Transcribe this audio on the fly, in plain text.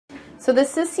So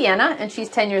this is Sienna, and she's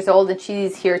 10 years old, and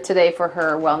she's here today for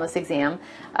her wellness exam.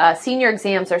 Senior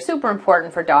exams are super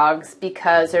important for dogs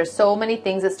because there's so many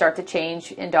things that start to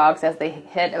change in dogs as they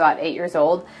hit about 8 years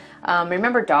old.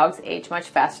 Remember, dogs age much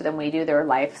faster than we do. Their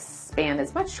lifespan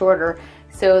is much shorter,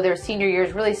 so their senior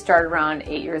years really start around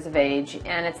 8 years of age,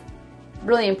 and it's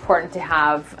really important to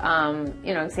have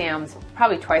exams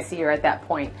probably twice a year at that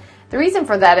point. The reason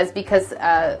for that is because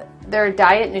their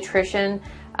diet, nutrition,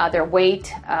 their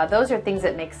weight, those are things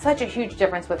that make such a huge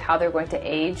difference with how they're going to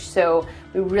age. So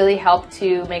we really help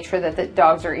to make sure that the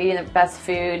dogs are eating the best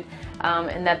food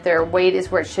and that their weight is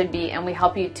where it should be. And we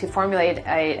help you to formulate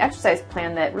an exercise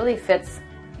plan that really fits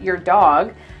your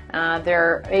dog.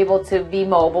 They're able to be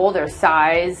mobile, their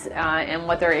size, and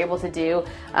what they're able to do,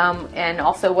 and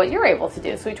also what you're able to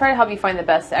do. So we try to help you find the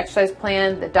best exercise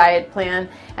plan, the diet plan,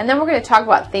 and then we're going to talk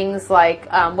about things like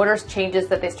what are changes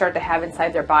that they start to have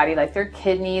inside their body, like their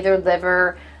kidney, their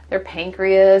liver, their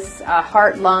pancreas,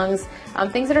 heart, lungs,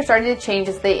 things that are starting to change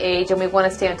as they age, and we want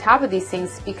to stay on top of these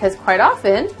things because quite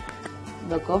often,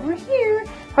 look over here,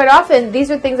 quite often,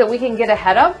 these are things that we can get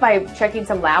ahead of by checking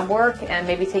some lab work and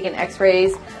maybe taking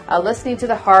x-rays, listening to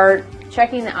the heart,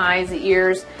 checking the eyes, the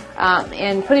ears,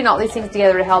 and putting all these things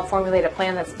together to help formulate a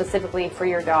plan that's specifically for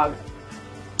your dog.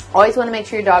 Always want to make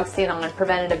sure your dog's staying on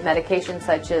preventative medications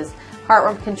such as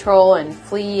heartworm control and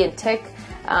flea and tick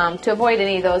to avoid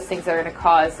any of those things that are going to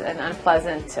cause an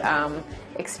unpleasant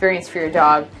experience for your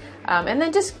dog. And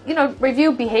then just,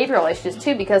 review behavioral issues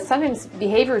too, because sometimes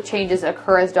behavior changes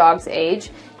occur as dogs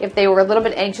age. If they were a little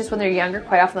bit anxious when they're younger,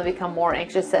 quite often they become more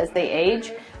anxious as they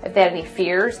age. If they have any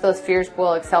fears, those fears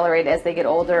will accelerate as they get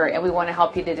older, and we want to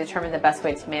help you to determine the best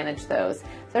way to manage those. So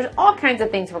there's all kinds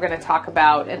of things we're going to talk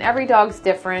about, and every dog's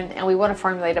different, and we want to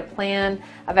formulate a plan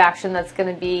of action that's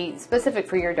going to be specific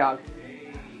for your dog.